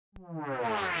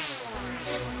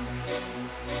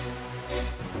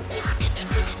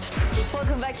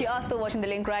Welcome back. You are still watching The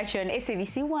Link right here on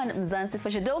SABC1 Mzansi Fo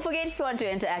Sho. Don't forget, if you want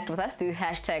to interact with us, do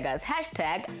hashtag us.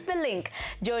 Hashtag The Link.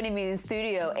 Joining me in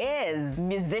studio is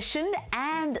musician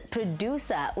and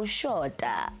producer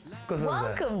Shota.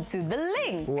 Welcome to The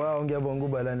Link. Wow,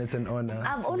 it's an honor.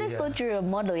 I've always thought you're a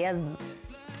model, yes.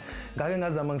 Ngake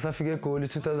ngazama ngisafike eGoli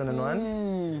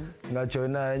 2001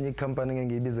 ngajoina enye company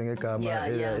engiyibiza ngegama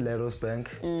Lerato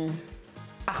Kganyago.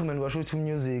 Man, washo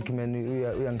music man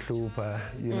uyangihlupha,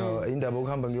 you know, indaba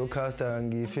ukuhamba ngiyocasta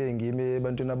ngifike ngime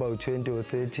ebantwini about 20 or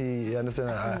 30, you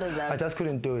understand? I just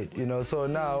couldn't do it, you know. So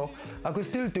now I could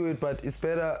still do it, but it's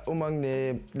better umang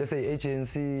let's say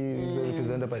agency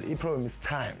representative, but the problem is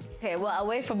time. Okay, well,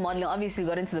 away from modeling, obviously you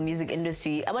got into the music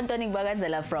industry. I'm turning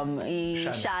bagazela from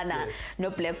Shana, no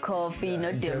Black Coffee,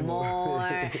 no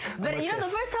Demore. But you know, the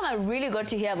first time I really got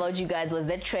to hear about you guys was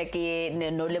that track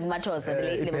no Le Matos, the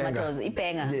late Le Matos,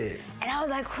 Ipenga. Yeah. And I was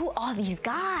like, who are these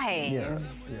guys? Yeah,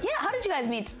 how did you guys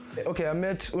meet? Okay, I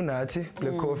met Unati,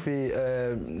 Black Coffee,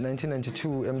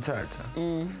 1992 Mtata.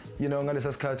 You know,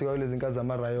 ngalesa sikhathi kwalezi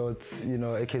inkazama riots, you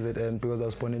know, KZN, because I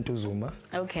was born into Zuma.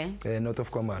 Okay. North of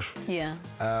Kwamashu. Yeah.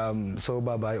 So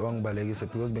baba wangibalekisa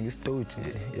because bengisitoti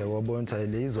yawabona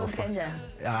le izofa.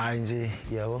 Hayi nje,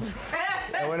 yabo.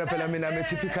 Wena phela mina I'm a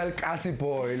typical kasi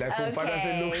boy, like umfana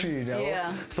selokishini,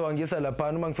 yabo. So angisa lapha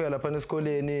uma ngifika lapha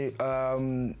esikoleni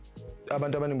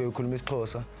abantu abaningi bekhuluma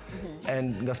isiXhosa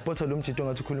and ngaspotha lo mjito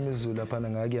ngathi ukhuluma isiZulu lapha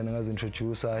ngakuyena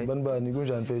ngazintroduce abantu bani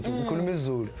kunjani mfethu ukhuluma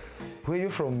isiZulu. Where you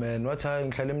from, man? What time?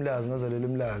 Ngihlala eMlazi, ngazalelwa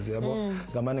eMlazi, yabo.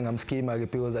 Ngamane ngamskima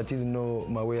ke because I didn't know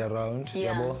my way around,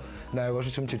 yabo. Naye kwasho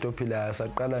ukuthi umjito ophila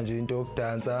saqala nje into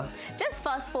yokudansa. Just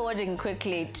fast forwarding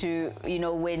quickly to, you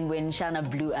know, when Shana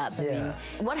blew up. I mean,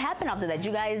 what happened after that?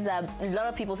 You guys, a lot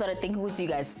of people started thinking, was you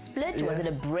guys split? Was it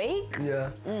a break? Yeah.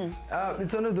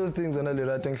 It's one of those things when I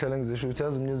Lerato ngihlala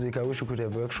ngizisho music. I wish we could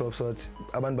have workshops so that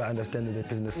abantu understand the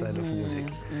business side of music.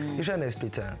 Shana is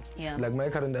split time. Like my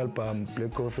current album,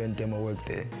 Black Coffee and Demo worked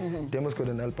there. Demo's got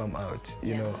an album out.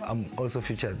 You know, I'm also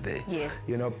featured there. Yes.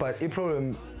 You know, but the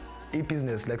problem.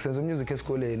 E-business, like sense of music is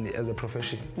called as a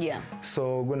profession. Yeah.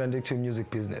 So going to music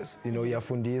business, you know,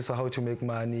 so how to make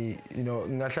money, you know,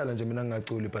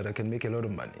 but I can make a lot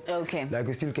of money. Okay. Like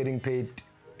we're still getting paid,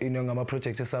 you know, I'm a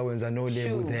project and I know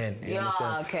label then. You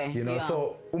understand? Okay. You know,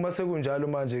 so uma sekunjalo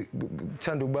manje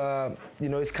thanda you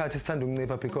know, isikhathi sithanda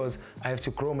ukuncipha because I have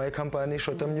to grow my company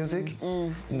Shota Music.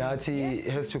 Nathi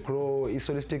has to grow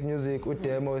solistic music,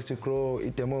 Demo has to grow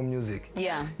demo music.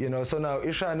 Yeah. You know, so now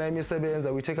Ishana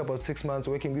imisebenza we take about 6 months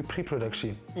working with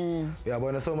pre-production. Yeah,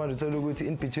 but so manje uthola ukuthi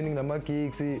in between nama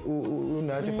gigs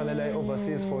unathi fanele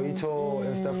overseas for it all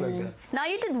and stuff like that. Now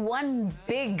you did one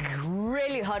big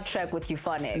really hot track with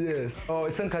Euphonic. Yes. Oh,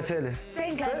 it's Senkatele.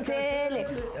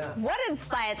 What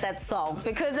inspired that song?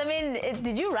 Because I mean,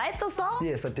 did you write the song?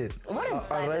 Yes, I did. What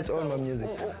inspired I write all my music.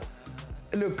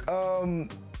 Look,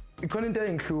 ikhona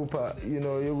inhlupha, you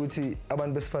know, yokuthi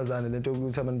abantu besifazane lento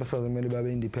ukuthi abantu besifazane kumele babe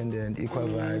independent, equal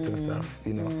rights and stuff,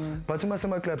 you know. But uma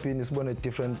sema clubini sibona a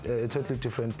totally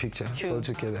different picture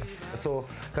altogether. So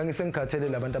kangisengikhathele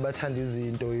labantu abathanda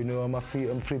izinto, you know, ama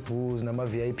free booze nama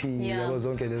VIP yabo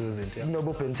zonke lezo zinto. No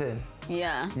open 10.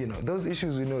 Yeah. You know, those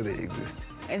issues we know they exist.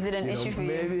 Is it an issue for you?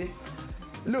 Maybe.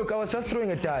 Look, I was just throwing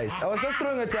a dice.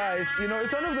 You know,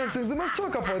 it's one of those things. We must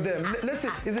talk about them. Let's see.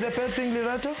 Is it a bad thing,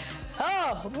 Lerato?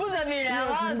 Oh, buza mina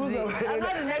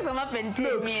wazi next sama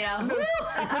painting mina.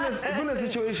 Kuna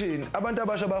situation abantu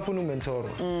abasha bafuna umentor.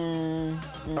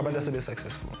 Abantu asebe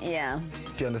successful. Yeah.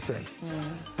 Do you understand?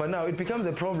 But now it becomes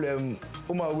a problem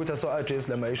uma ukuthi so address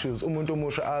lama issues. Umuntu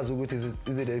omusha azi ukuthi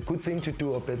is it a good thing to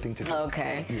do or bad thing to do?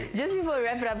 Okay. Yeah. Just before we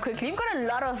wrap it up quickly, you've got a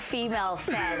lot of female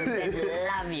fans that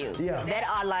love you. Yeah. That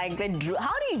are like,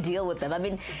 how do you deal with them? I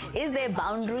mean, is there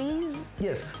boundaries?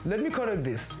 Yes. Let me correct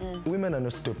this. Women are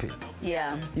not stupid.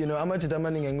 Yeah. You know, they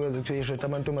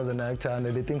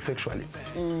think sexually.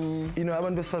 You know,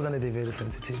 abantu besifazane they're very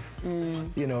sensitive.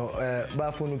 You know,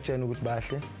 bafuna ukutshena ukuthi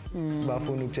bahle,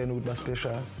 bafuna ukutshena ukuthi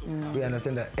ba-special. We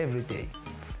understand that every day.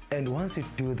 And once you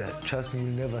do that, trust me,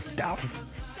 you'll never stop.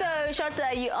 So,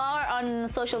 Shota, you are on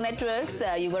social networks.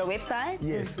 You got a website?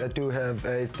 Yes, I do have.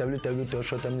 It's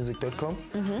www.shotamusic.com.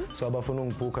 So, abafuna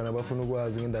ungibooka nabafuna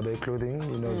ukwazi ngendaba clothing,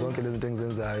 you know, zonke lezi things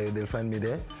enzayo, they'll find me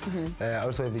there. I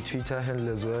also have a Twitter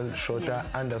handle as well,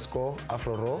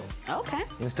 Shota_AfroRaw. Okay.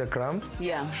 Instagram,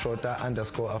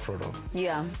 Shota_AfroRaw.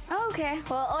 Yeah. Okay.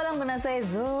 Well, all I'm gonna say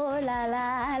is, oh la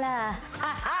la la.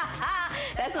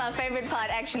 That's my favorite part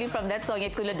actually from that song,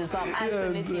 Yekuladu song.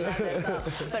 Absolutely love that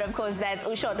song. But of course, that's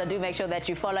Shota. Do make sure that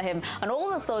you follow him on all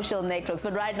the social networks.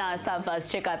 But right now it's time for us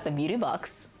to check out the beauty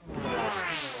box.